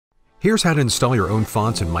Here's how to install your own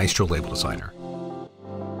fonts in Maestro Label Designer.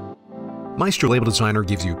 Maestro Label Designer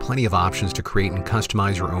gives you plenty of options to create and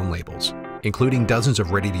customize your own labels, including dozens of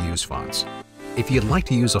ready-to-use fonts. If you'd like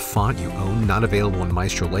to use a font you own not available in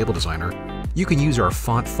Maestro Label Designer, you can use our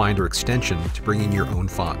Font Finder extension to bring in your own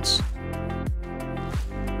fonts.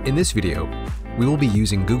 In this video, we will be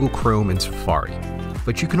using Google Chrome and Safari,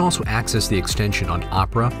 but you can also access the extension on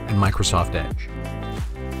Opera and Microsoft Edge.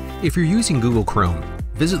 If you're using Google Chrome,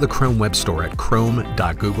 visit the Chrome Web Store at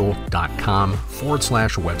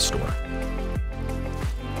chrome.google.com/web store.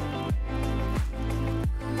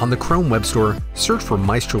 On the Chrome Web Store, search for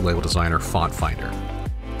Maestro Label Designer Font Finder.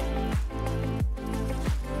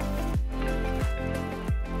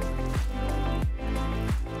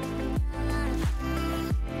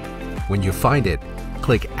 When you find it,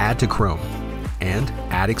 click Add to Chrome and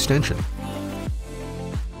Add Extension.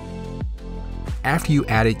 After you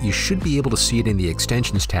add it, you should be able to see it in the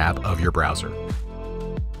Extensions tab of your browser.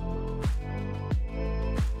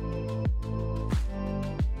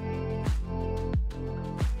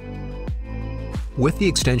 With the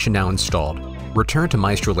extension now installed, return to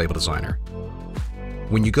Maestro Label Designer.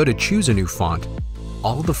 When you go to choose a new font,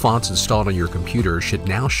 all of the fonts installed on your computer should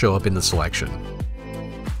now show up in the selection.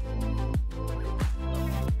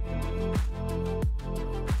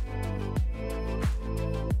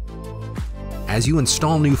 As you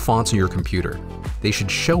install new fonts on your computer, they should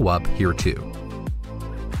show up here too.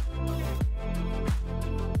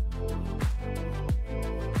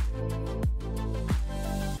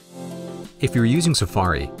 If you're using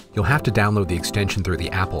Safari, you'll have to download the extension through the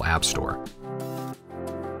Apple App Store.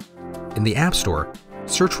 In the App Store,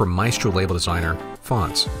 search for Maestro Label Designer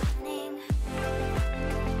Fonts.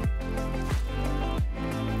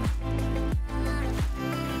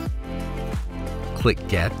 Click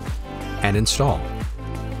Get and install.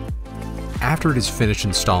 After it is finished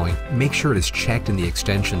installing, make sure it is checked in the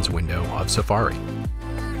Extensions window of Safari.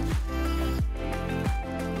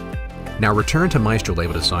 Now return to Maestro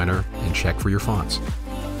Label Designer and check for your fonts.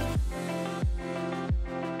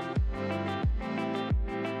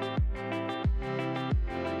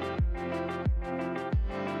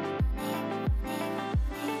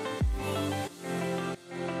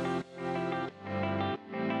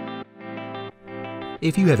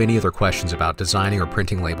 If you have any other questions about designing or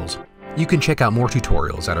printing labels, you can check out more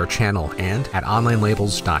tutorials at our channel and at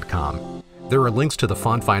onlinelabels.com. There are links to the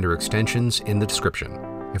Font Finder extensions in the description.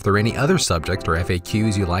 If there are any other subjects or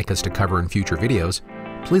FAQs you'd like us to cover in future videos,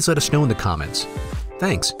 please let us know in the comments.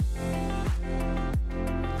 Thanks!